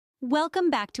Welcome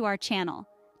back to our channel.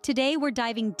 Today we're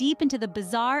diving deep into the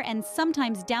bizarre and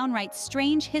sometimes downright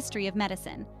strange history of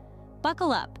medicine.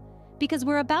 Buckle up, because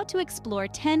we're about to explore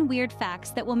 10 weird facts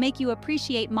that will make you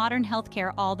appreciate modern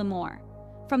healthcare all the more.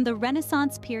 From the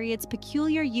Renaissance period's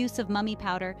peculiar use of mummy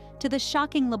powder to the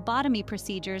shocking lobotomy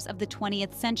procedures of the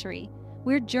 20th century,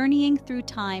 we're journeying through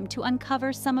time to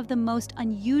uncover some of the most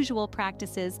unusual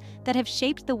practices that have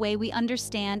shaped the way we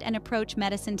understand and approach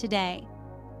medicine today.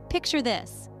 Picture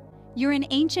this. You're in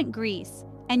ancient Greece,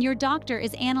 and your doctor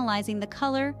is analyzing the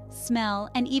color, smell,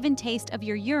 and even taste of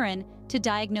your urine to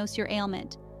diagnose your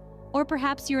ailment. Or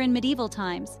perhaps you're in medieval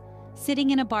times, sitting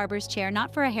in a barber's chair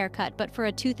not for a haircut but for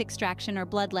a tooth extraction or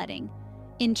bloodletting.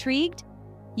 Intrigued?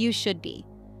 You should be.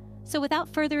 So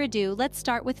without further ado, let's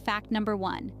start with fact number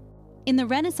 1. In the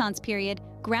Renaissance period,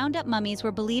 ground-up mummies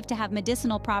were believed to have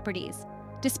medicinal properties.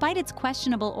 Despite its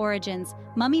questionable origins,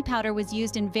 mummy powder was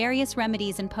used in various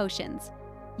remedies and potions.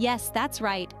 Yes, that's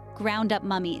right, ground-up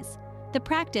mummies. The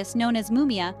practice, known as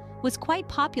mumia, was quite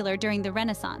popular during the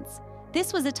Renaissance.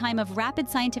 This was a time of rapid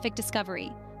scientific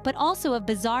discovery, but also of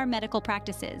bizarre medical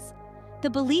practices. The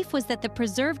belief was that the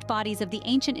preserved bodies of the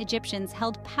ancient Egyptians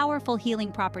held powerful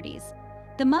healing properties.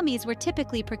 The mummies were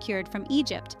typically procured from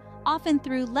Egypt, often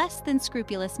through less than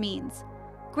scrupulous means.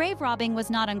 Grave robbing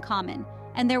was not uncommon,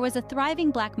 and there was a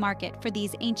thriving black market for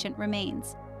these ancient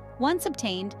remains. Once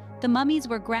obtained, the mummies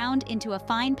were ground into a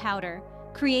fine powder,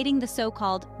 creating the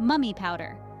so-called mummy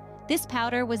powder. This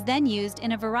powder was then used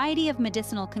in a variety of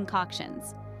medicinal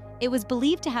concoctions. It was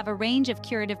believed to have a range of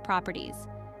curative properties.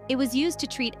 It was used to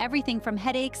treat everything from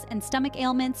headaches and stomach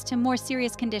ailments to more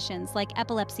serious conditions like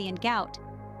epilepsy and gout.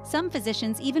 Some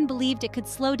physicians even believed it could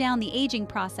slow down the aging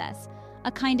process,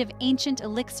 a kind of ancient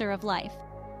elixir of life.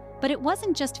 But it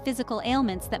wasn't just physical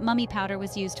ailments that mummy powder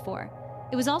was used for.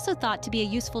 It was also thought to be a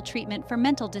useful treatment for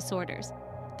mental disorders.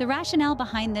 The rationale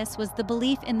behind this was the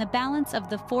belief in the balance of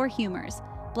the four humors: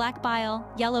 black bile,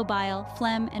 yellow bile,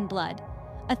 phlegm, and blood,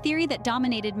 a theory that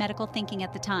dominated medical thinking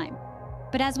at the time.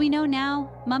 But as we know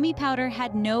now, mummy powder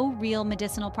had no real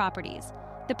medicinal properties.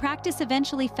 The practice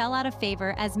eventually fell out of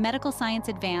favor as medical science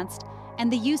advanced, and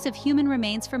the use of human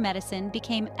remains for medicine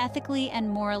became ethically and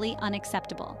morally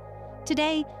unacceptable.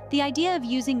 Today, the idea of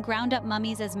using ground-up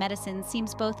mummies as medicine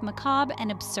seems both macabre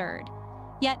and absurd.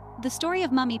 Yet, the story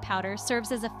of mummy powder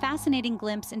serves as a fascinating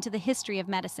glimpse into the history of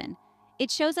medicine.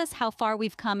 It shows us how far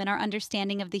we've come in our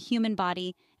understanding of the human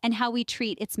body and how we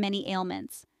treat its many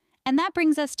ailments. And that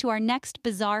brings us to our next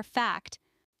bizarre fact.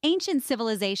 Ancient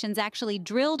civilizations actually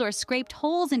drilled or scraped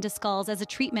holes into skulls as a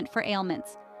treatment for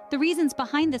ailments. The reasons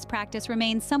behind this practice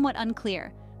remain somewhat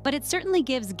unclear, but it certainly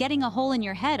gives getting a hole in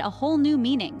your head a whole new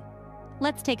meaning.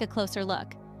 Let's take a closer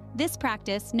look. This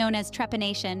practice, known as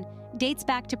trepanation, dates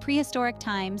back to prehistoric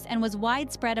times and was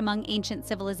widespread among ancient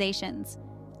civilizations.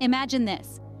 Imagine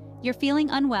this. You're feeling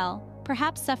unwell,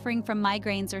 perhaps suffering from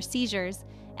migraines or seizures,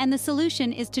 and the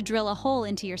solution is to drill a hole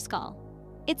into your skull.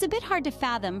 It's a bit hard to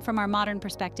fathom from our modern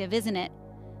perspective, isn't it?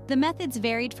 The methods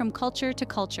varied from culture to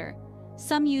culture.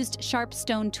 Some used sharp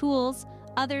stone tools,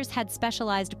 others had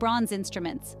specialized bronze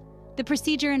instruments. The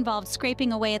procedure involved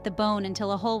scraping away at the bone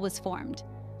until a hole was formed.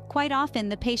 Quite often,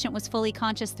 the patient was fully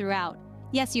conscious throughout.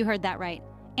 Yes, you heard that right.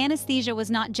 Anesthesia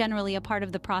was not generally a part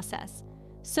of the process.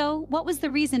 So, what was the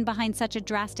reason behind such a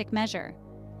drastic measure?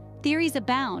 Theories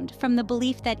abound, from the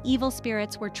belief that evil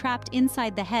spirits were trapped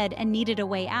inside the head and needed a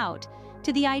way out,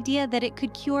 to the idea that it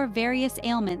could cure various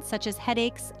ailments such as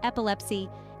headaches, epilepsy,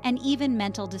 and even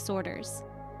mental disorders.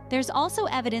 There's also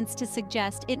evidence to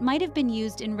suggest it might have been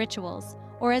used in rituals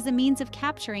or as a means of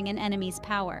capturing an enemy's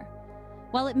power.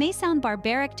 While it may sound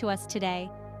barbaric to us today,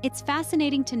 it's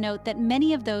fascinating to note that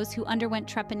many of those who underwent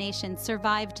trepanation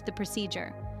survived the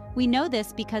procedure. We know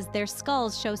this because their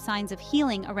skulls show signs of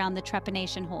healing around the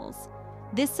trepanation holes.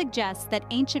 This suggests that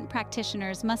ancient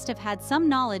practitioners must have had some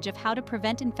knowledge of how to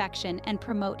prevent infection and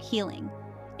promote healing.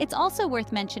 It's also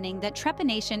worth mentioning that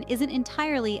trepanation isn't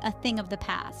entirely a thing of the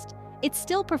past. It's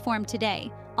still performed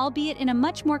today, albeit in a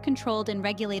much more controlled and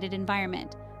regulated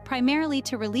environment, primarily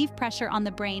to relieve pressure on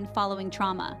the brain following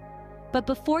trauma. But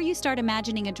before you start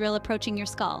imagining a drill approaching your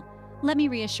skull, let me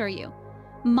reassure you,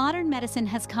 modern medicine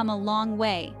has come a long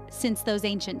way since those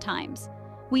ancient times.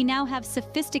 We now have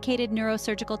sophisticated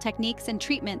neurosurgical techniques and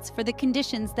treatments for the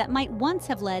conditions that might once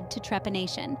have led to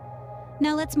trepanation.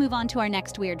 Now let's move on to our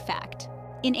next weird fact.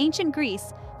 In ancient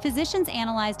Greece, physicians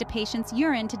analyzed a patient's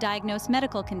urine to diagnose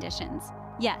medical conditions.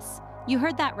 Yes, you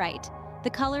heard that right. The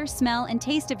color, smell, and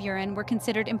taste of urine were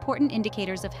considered important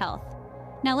indicators of health.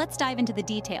 Now let's dive into the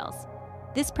details.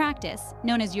 This practice,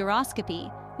 known as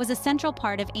uroscopy, was a central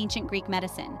part of ancient Greek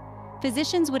medicine.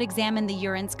 Physicians would examine the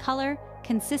urine's color,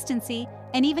 consistency,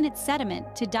 and even its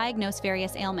sediment to diagnose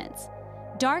various ailments.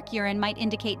 Dark urine might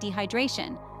indicate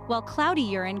dehydration, while cloudy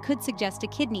urine could suggest a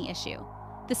kidney issue.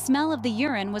 The smell of the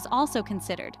urine was also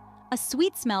considered. A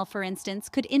sweet smell, for instance,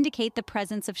 could indicate the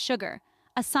presence of sugar,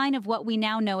 a sign of what we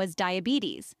now know as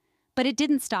diabetes. But it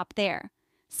didn't stop there.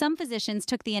 Some physicians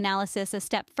took the analysis a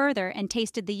step further and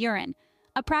tasted the urine,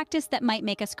 a practice that might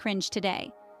make us cringe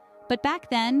today. But back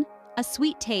then, a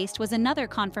sweet taste was another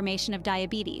confirmation of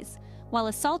diabetes, while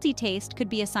a salty taste could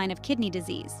be a sign of kidney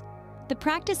disease. The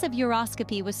practice of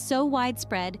uroscopy was so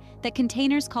widespread that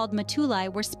containers called matulae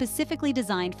were specifically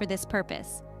designed for this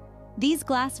purpose. These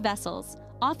glass vessels,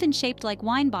 often shaped like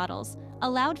wine bottles,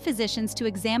 allowed physicians to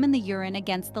examine the urine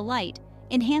against the light,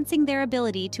 enhancing their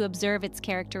ability to observe its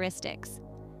characteristics.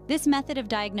 This method of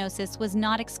diagnosis was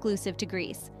not exclusive to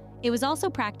Greece. It was also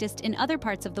practiced in other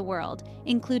parts of the world,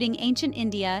 including ancient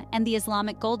India and the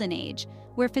Islamic Golden Age,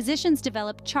 where physicians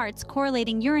developed charts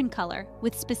correlating urine color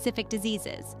with specific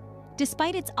diseases.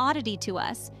 Despite its oddity to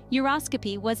us,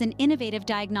 uroscopy was an innovative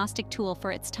diagnostic tool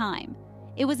for its time.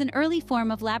 It was an early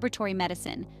form of laboratory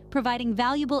medicine, providing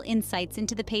valuable insights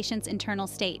into the patient's internal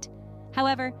state.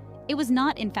 However, it was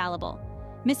not infallible.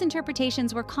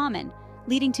 Misinterpretations were common,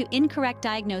 leading to incorrect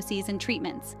diagnoses and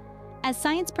treatments. As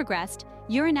science progressed,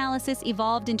 urinalysis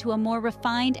evolved into a more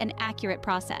refined and accurate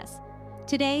process.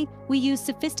 Today, we use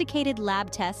sophisticated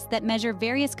lab tests that measure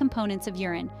various components of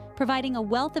urine, providing a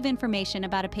wealth of information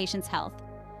about a patient's health.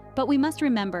 But we must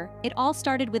remember, it all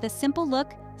started with a simple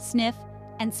look, sniff,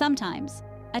 and sometimes,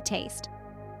 a taste.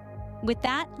 With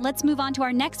that, let's move on to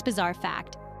our next bizarre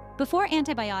fact. Before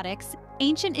antibiotics,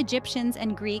 ancient Egyptians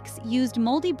and Greeks used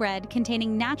moldy bread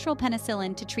containing natural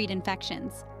penicillin to treat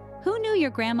infections. Who knew your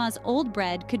grandma's old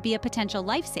bread could be a potential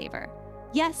lifesaver?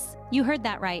 Yes, you heard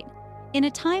that right. In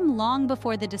a time long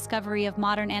before the discovery of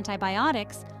modern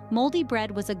antibiotics, moldy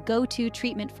bread was a go-to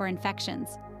treatment for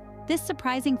infections. This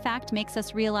surprising fact makes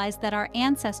us realize that our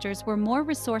ancestors were more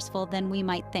resourceful than we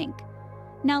might think.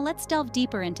 Now let's delve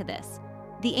deeper into this.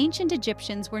 The ancient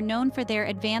Egyptians were known for their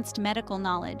advanced medical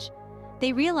knowledge.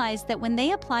 They realized that when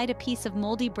they applied a piece of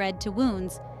moldy bread to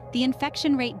wounds, the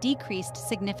infection rate decreased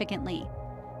significantly.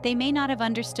 They may not have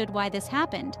understood why this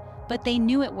happened, but they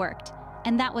knew it worked,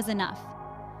 and that was enough.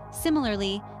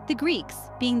 Similarly, the Greeks,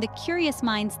 being the curious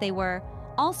minds they were,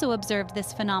 also observed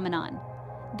this phenomenon.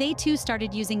 They too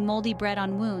started using moldy bread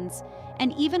on wounds,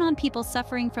 and even on people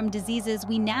suffering from diseases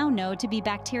we now know to be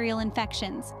bacterial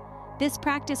infections. This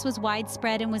practice was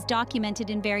widespread and was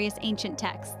documented in various ancient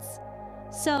texts.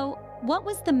 So, what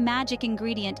was the magic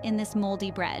ingredient in this moldy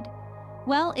bread?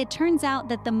 Well, it turns out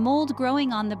that the mold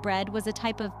growing on the bread was a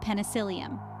type of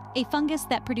penicillium, a fungus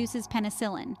that produces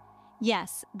penicillin.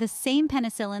 Yes, the same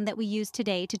penicillin that we use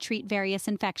today to treat various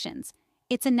infections.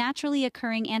 It's a naturally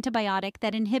occurring antibiotic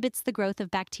that inhibits the growth of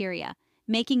bacteria,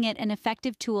 making it an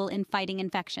effective tool in fighting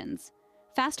infections.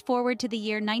 Fast forward to the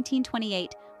year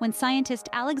 1928, when scientist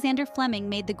Alexander Fleming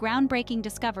made the groundbreaking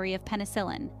discovery of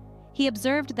penicillin. He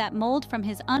observed that mold from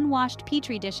his unwashed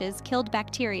petri dishes killed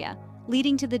bacteria,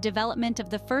 leading to the development of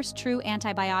the first true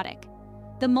antibiotic.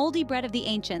 The moldy bread of the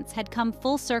ancients had come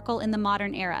full circle in the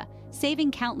modern era,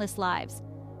 saving countless lives.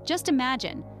 Just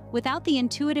imagine, without the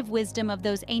intuitive wisdom of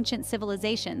those ancient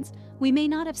civilizations, we may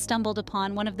not have stumbled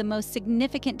upon one of the most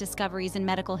significant discoveries in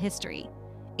medical history.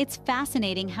 It's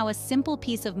fascinating how a simple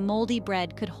piece of moldy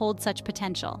bread could hold such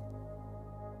potential.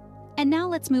 And now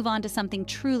let's move on to something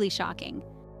truly shocking.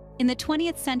 In the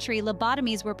 20th century,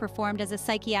 lobotomies were performed as a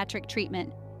psychiatric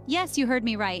treatment. Yes, you heard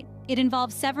me right. It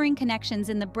involves severing connections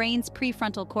in the brain's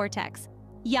prefrontal cortex.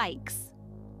 Yikes!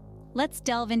 Let's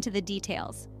delve into the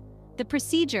details. The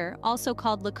procedure, also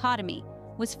called lobotomy,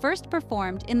 was first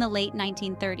performed in the late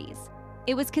 1930s.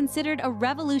 It was considered a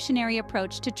revolutionary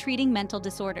approach to treating mental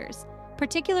disorders,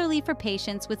 particularly for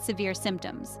patients with severe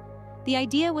symptoms. The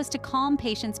idea was to calm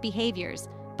patients' behaviors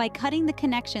by cutting the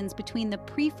connections between the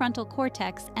prefrontal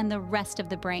cortex and the rest of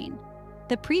the brain.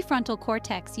 The prefrontal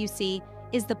cortex, you see,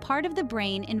 is the part of the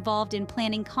brain involved in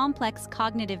planning complex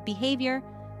cognitive behavior,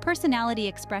 personality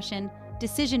expression,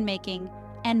 decision-making,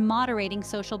 and moderating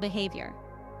social behavior.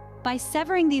 By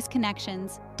severing these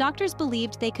connections, doctors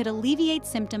believed they could alleviate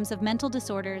symptoms of mental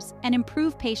disorders and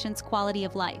improve patients' quality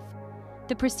of life.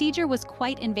 The procedure was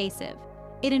quite invasive.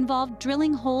 It involved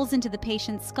drilling holes into the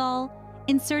patient's skull,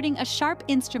 inserting a sharp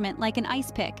instrument like an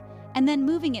ice pick, and then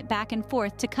moving it back and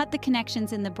forth to cut the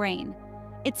connections in the brain.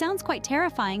 It sounds quite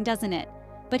terrifying, doesn't it?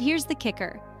 But here's the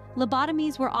kicker.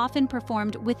 Lobotomies were often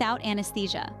performed without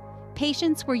anesthesia.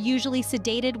 Patients were usually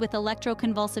sedated with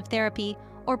electroconvulsive therapy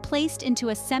or placed into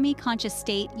a semi-conscious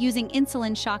state using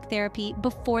insulin shock therapy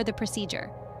before the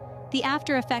procedure. The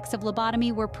after effects of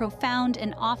lobotomy were profound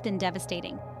and often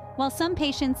devastating. While some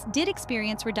patients did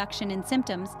experience reduction in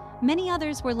symptoms, many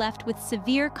others were left with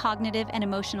severe cognitive and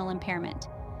emotional impairment.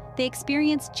 They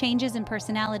experienced changes in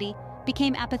personality,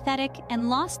 became apathetic, and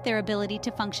lost their ability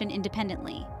to function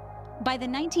independently. By the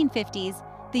 1950s,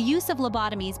 the use of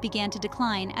lobotomies began to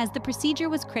decline as the procedure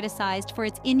was criticized for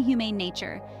its inhumane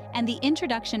nature, and the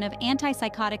introduction of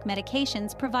antipsychotic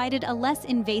medications provided a less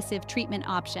invasive treatment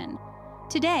option.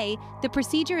 Today, the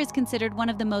procedure is considered one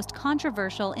of the most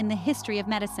controversial in the history of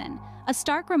medicine, a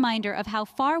stark reminder of how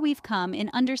far we've come in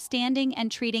understanding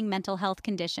and treating mental health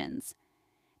conditions.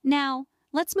 Now,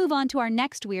 let's move on to our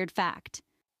next weird fact.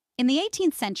 In the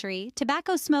 18th century,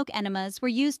 tobacco smoke enemas were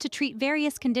used to treat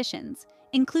various conditions,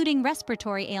 including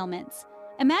respiratory ailments.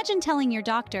 Imagine telling your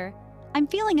doctor, "I'm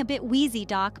feeling a bit wheezy,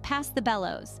 doc, pass the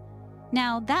bellows."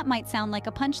 Now, that might sound like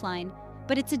a punchline,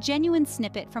 but it's a genuine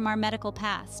snippet from our medical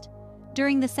past.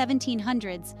 During the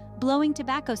 1700s, blowing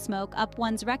tobacco smoke up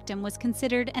one's rectum was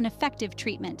considered an effective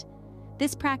treatment.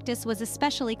 This practice was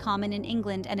especially common in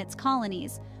England and its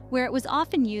colonies, where it was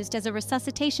often used as a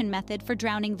resuscitation method for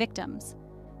drowning victims.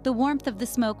 The warmth of the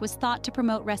smoke was thought to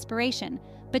promote respiration,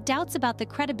 but doubts about the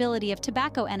credibility of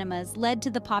tobacco enemas led to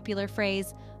the popular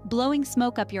phrase, "blowing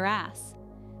smoke up your ass."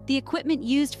 The equipment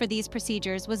used for these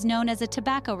procedures was known as a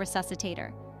tobacco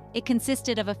resuscitator. It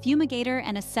consisted of a fumigator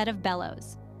and a set of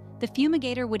bellows. The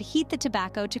fumigator would heat the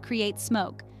tobacco to create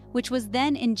smoke, which was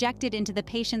then injected into the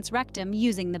patient's rectum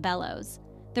using the bellows.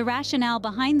 The rationale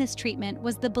behind this treatment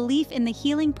was the belief in the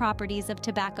healing properties of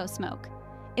tobacco smoke.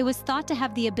 It was thought to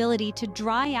have the ability to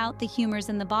dry out the humors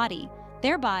in the body,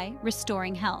 thereby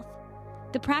restoring health.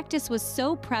 The practice was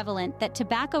so prevalent that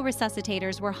tobacco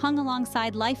resuscitators were hung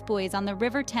alongside lifebuoys on the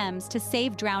River Thames to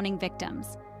save drowning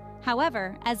victims.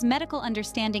 However, as medical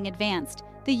understanding advanced,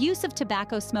 the use of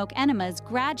tobacco smoke enemas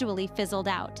gradually fizzled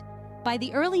out. By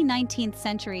the early 19th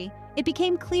century, it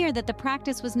became clear that the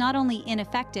practice was not only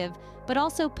ineffective, but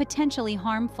also potentially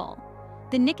harmful.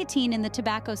 The nicotine in the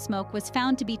tobacco smoke was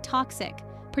found to be toxic,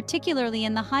 particularly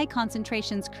in the high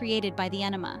concentrations created by the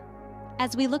enema.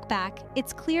 As we look back,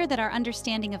 it's clear that our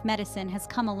understanding of medicine has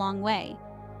come a long way.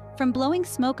 From blowing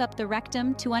smoke up the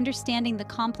rectum to understanding the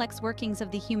complex workings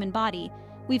of the human body,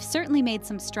 we've certainly made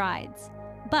some strides.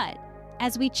 But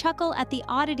as we chuckle at the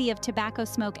oddity of tobacco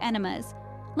smoke enemas,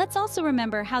 let's also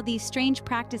remember how these strange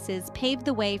practices paved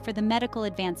the way for the medical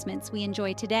advancements we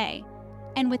enjoy today.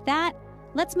 And with that,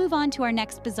 let's move on to our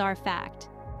next bizarre fact.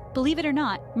 Believe it or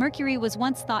not, mercury was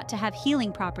once thought to have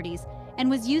healing properties and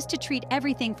was used to treat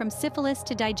everything from syphilis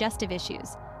to digestive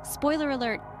issues. Spoiler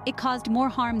alert, it caused more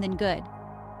harm than good.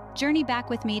 Journey back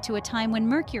with me to a time when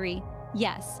mercury,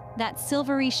 yes, that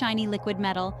silvery shiny liquid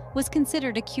metal, was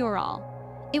considered a cure-all.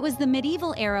 It was the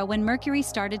medieval era when mercury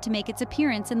started to make its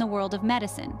appearance in the world of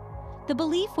medicine. The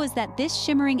belief was that this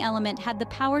shimmering element had the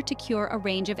power to cure a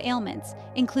range of ailments,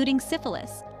 including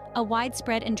syphilis, a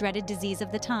widespread and dreaded disease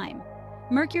of the time.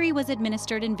 Mercury was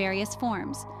administered in various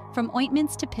forms, from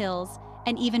ointments to pills,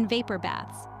 and even vapor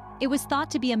baths. It was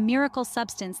thought to be a miracle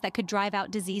substance that could drive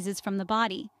out diseases from the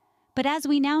body. But as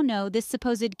we now know, this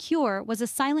supposed cure was a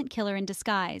silent killer in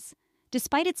disguise.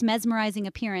 Despite its mesmerizing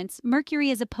appearance, mercury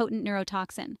is a potent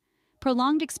neurotoxin.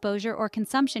 Prolonged exposure or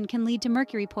consumption can lead to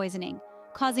mercury poisoning,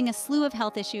 causing a slew of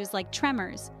health issues like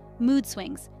tremors, mood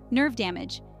swings, nerve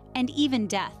damage, and even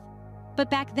death. But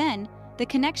back then, the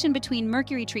connection between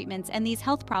mercury treatments and these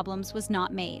health problems was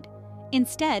not made.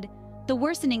 Instead, the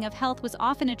worsening of health was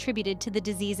often attributed to the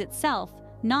disease itself,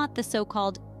 not the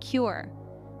so-called cure.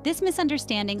 This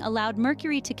misunderstanding allowed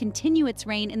mercury to continue its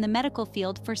reign in the medical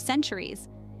field for centuries.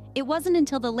 It wasn't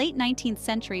until the late 19th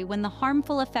century when the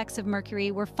harmful effects of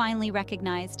mercury were finally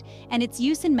recognized and its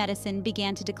use in medicine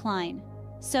began to decline.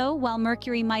 So, while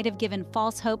mercury might have given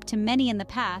false hope to many in the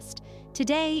past,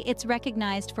 today it's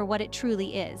recognized for what it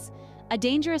truly is, a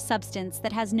dangerous substance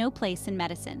that has no place in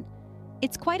medicine.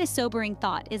 It's quite a sobering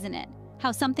thought, isn't it?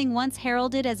 How something once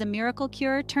heralded as a miracle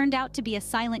cure turned out to be a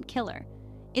silent killer.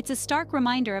 It's a stark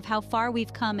reminder of how far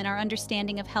we've come in our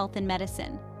understanding of health and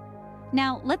medicine.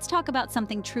 Now, let's talk about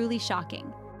something truly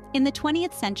shocking. In the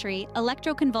 20th century,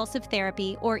 electroconvulsive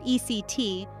therapy, or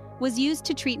ECT, was used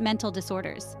to treat mental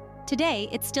disorders. Today,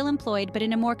 it's still employed, but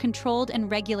in a more controlled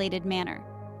and regulated manner.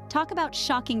 Talk about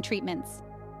shocking treatments.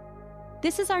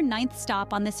 This is our 9th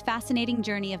stop on this fascinating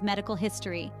journey of medical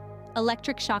history,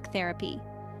 electric shock therapy.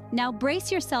 Now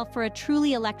brace yourself for a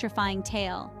truly electrifying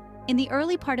tale. In the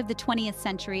early part of the 20th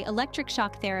century, electric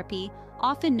shock therapy,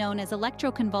 often known as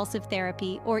electroconvulsive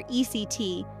therapy, or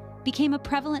ECT, became a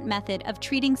prevalent method of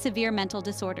treating severe mental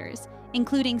disorders,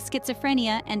 including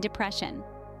schizophrenia and depression.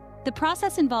 The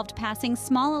process involved passing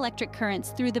small electric currents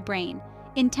through the brain,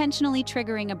 intentionally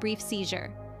triggering a brief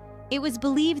seizure. It was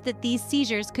believed that these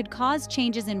seizures could cause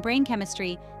changes in brain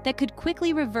chemistry that could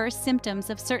quickly reverse symptoms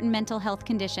of certain mental health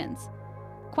conditions.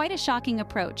 Quite a shocking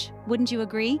approach, wouldn't you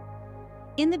agree?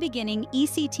 In the beginning,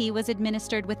 ECT was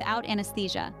administered without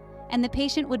anesthesia, and the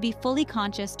patient would be fully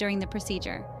conscious during the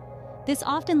procedure. This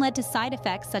often led to side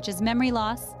effects such as memory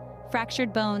loss,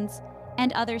 fractured bones,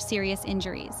 and other serious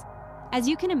injuries. As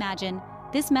you can imagine,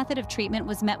 this method of treatment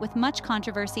was met with much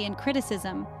controversy and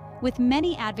criticism, with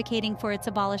many advocating for its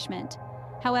abolishment.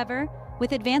 However,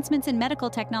 with advancements in medical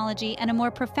technology and a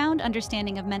more profound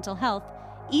understanding of mental health,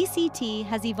 ECT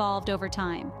has evolved over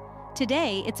time.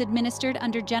 Today, it's administered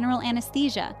under general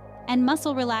anesthesia, and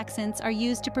muscle relaxants are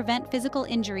used to prevent physical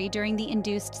injury during the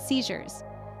induced seizures.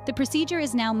 The procedure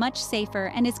is now much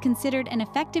safer and is considered an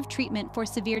effective treatment for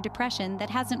severe depression that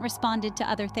hasn't responded to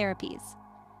other therapies.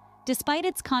 Despite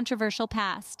its controversial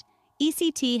past,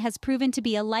 ECT has proven to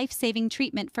be a life-saving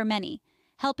treatment for many,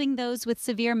 helping those with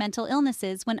severe mental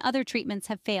illnesses when other treatments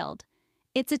have failed.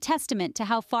 It's a testament to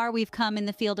how far we've come in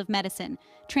the field of medicine,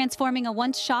 transforming a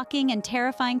once shocking and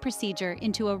terrifying procedure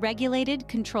into a regulated,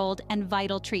 controlled, and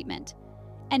vital treatment.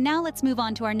 And now let's move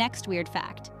on to our next weird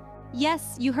fact.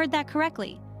 Yes, you heard that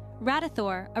correctly.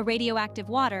 Radithor, a radioactive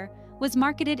water, was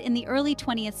marketed in the early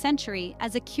 20th century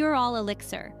as a cure-all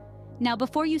elixir. Now,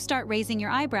 before you start raising your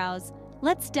eyebrows,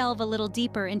 let's delve a little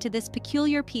deeper into this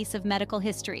peculiar piece of medical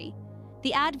history.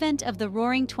 The advent of the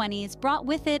Roaring Twenties brought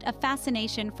with it a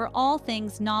fascination for all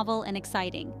things novel and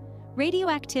exciting.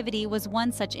 Radioactivity was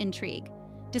one such intrigue.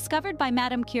 Discovered by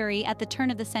Madame Curie at the turn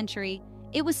of the century,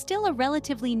 it was still a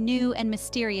relatively new and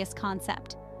mysterious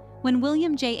concept. When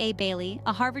William J.A. Bailey,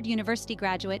 a Harvard University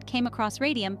graduate, came across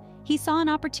radium, he saw an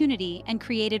opportunity and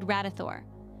created Radithor.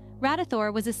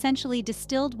 Radithor was essentially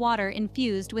distilled water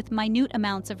infused with minute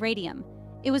amounts of radium.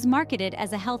 It was marketed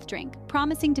as a health drink,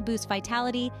 promising to boost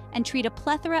vitality and treat a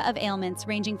plethora of ailments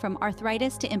ranging from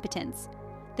arthritis to impotence.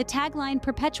 The tagline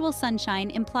 "Perpetual Sunshine"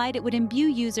 implied it would imbue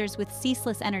users with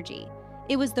ceaseless energy.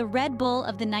 It was the Red Bull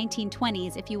of the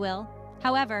 1920s, if you will.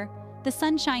 However, the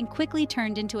sunshine quickly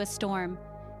turned into a storm.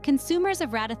 Consumers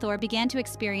of Radithor began to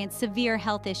experience severe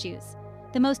health issues.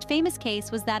 The most famous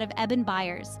case was that of Eben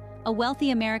Byers, a wealthy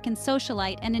American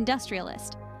socialite and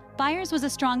industrialist. Byers was a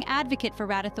strong advocate for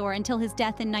Radithor until his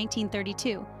death in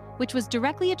 1932, which was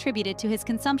directly attributed to his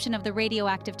consumption of the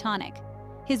radioactive tonic.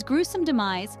 His gruesome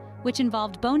demise, which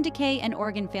involved bone decay and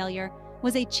organ failure,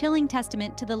 was a chilling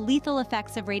testament to the lethal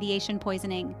effects of radiation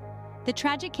poisoning. The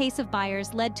tragic case of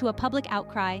Byers led to a public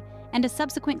outcry and a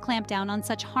subsequent clampdown on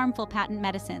such harmful patent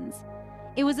medicines.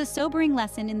 It was a sobering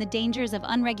lesson in the dangers of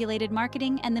unregulated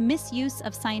marketing and the misuse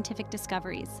of scientific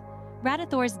discoveries.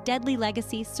 Radithor's deadly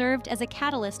legacy served as a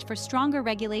catalyst for stronger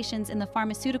regulations in the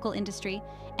pharmaceutical industry,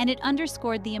 and it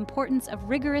underscored the importance of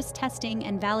rigorous testing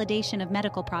and validation of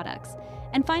medical products.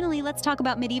 And finally, let's talk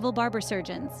about medieval barber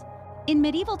surgeons. In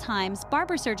medieval times,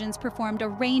 barber surgeons performed a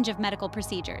range of medical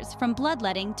procedures, from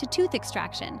bloodletting to tooth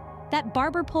extraction. That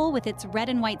barber pole with its red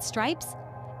and white stripes?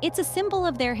 It's a symbol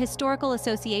of their historical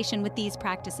association with these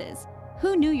practices.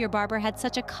 Who knew your barber had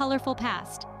such a colorful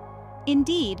past?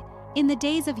 Indeed, in the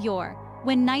days of yore,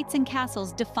 when knights and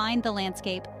castles defined the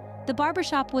landscape, the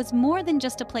barbershop was more than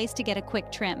just a place to get a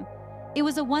quick trim. It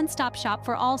was a one-stop shop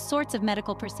for all sorts of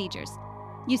medical procedures.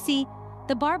 You see,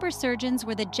 the barber surgeons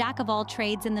were the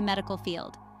jack-of-all-trades in the medical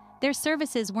field. Their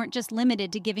services weren't just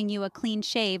limited to giving you a clean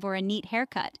shave or a neat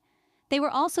haircut. They were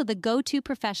also the go-to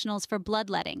professionals for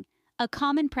bloodletting, a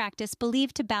common practice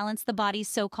believed to balance the body's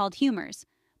so-called humors: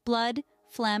 blood,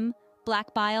 phlegm,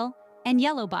 black bile, and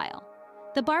yellow bile.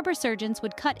 The barber surgeons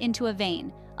would cut into a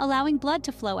vein, allowing blood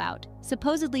to flow out,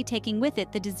 supposedly taking with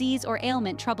it the disease or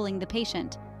ailment troubling the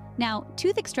patient. Now,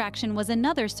 tooth extraction was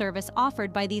another service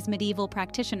offered by these medieval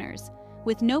practitioners.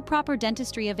 With no proper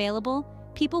dentistry available,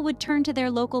 people would turn to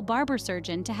their local barber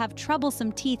surgeon to have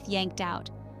troublesome teeth yanked out.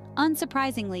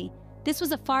 Unsurprisingly, this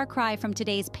was a far cry from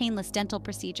today's painless dental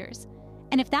procedures.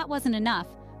 And if that wasn't enough,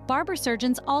 barber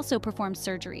surgeons also performed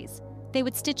surgeries. They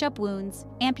would stitch up wounds,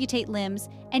 amputate limbs,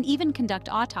 and even conduct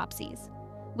autopsies.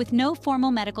 With no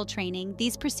formal medical training,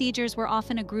 these procedures were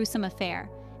often a gruesome affair,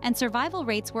 and survival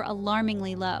rates were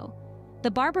alarmingly low.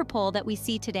 The barber pole that we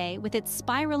see today, with its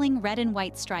spiraling red and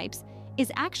white stripes,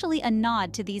 is actually a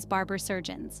nod to these barber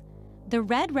surgeons. The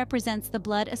red represents the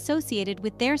blood associated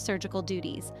with their surgical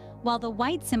duties, while the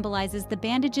white symbolizes the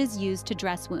bandages used to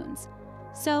dress wounds.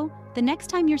 So, the next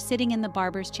time you're sitting in the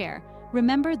barber's chair,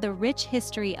 remember the rich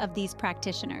history of these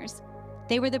practitioners.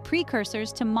 They were the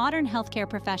precursors to modern healthcare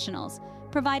professionals,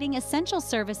 providing essential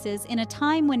services in a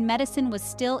time when medicine was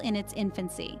still in its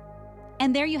infancy.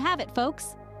 And there you have it,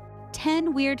 folks.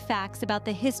 10 weird facts about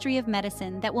the history of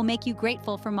medicine that will make you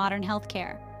grateful for modern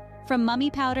healthcare. From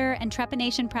mummy powder and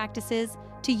trepanation practices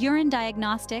to urine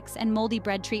diagnostics and moldy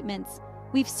bread treatments,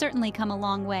 we've certainly come a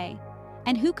long way.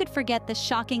 And who could forget the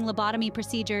shocking lobotomy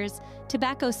procedures,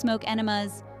 tobacco smoke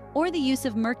enemas, or the use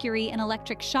of mercury and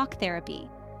electric shock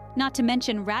therapy? Not to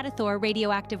mention Radithor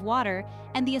radioactive water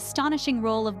and the astonishing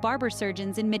role of barber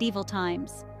surgeons in medieval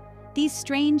times. These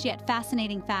strange yet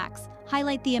fascinating facts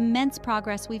highlight the immense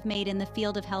progress we've made in the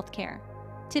field of healthcare.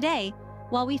 Today,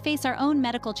 while we face our own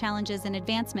medical challenges and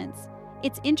advancements,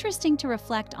 it's interesting to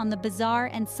reflect on the bizarre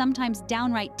and sometimes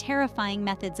downright terrifying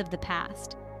methods of the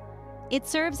past. It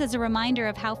serves as a reminder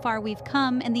of how far we've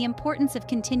come and the importance of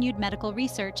continued medical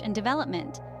research and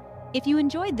development. If you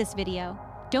enjoyed this video,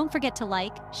 don't forget to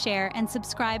like, share, and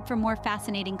subscribe for more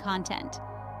fascinating content.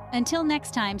 Until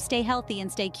next time, stay healthy and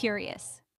stay curious.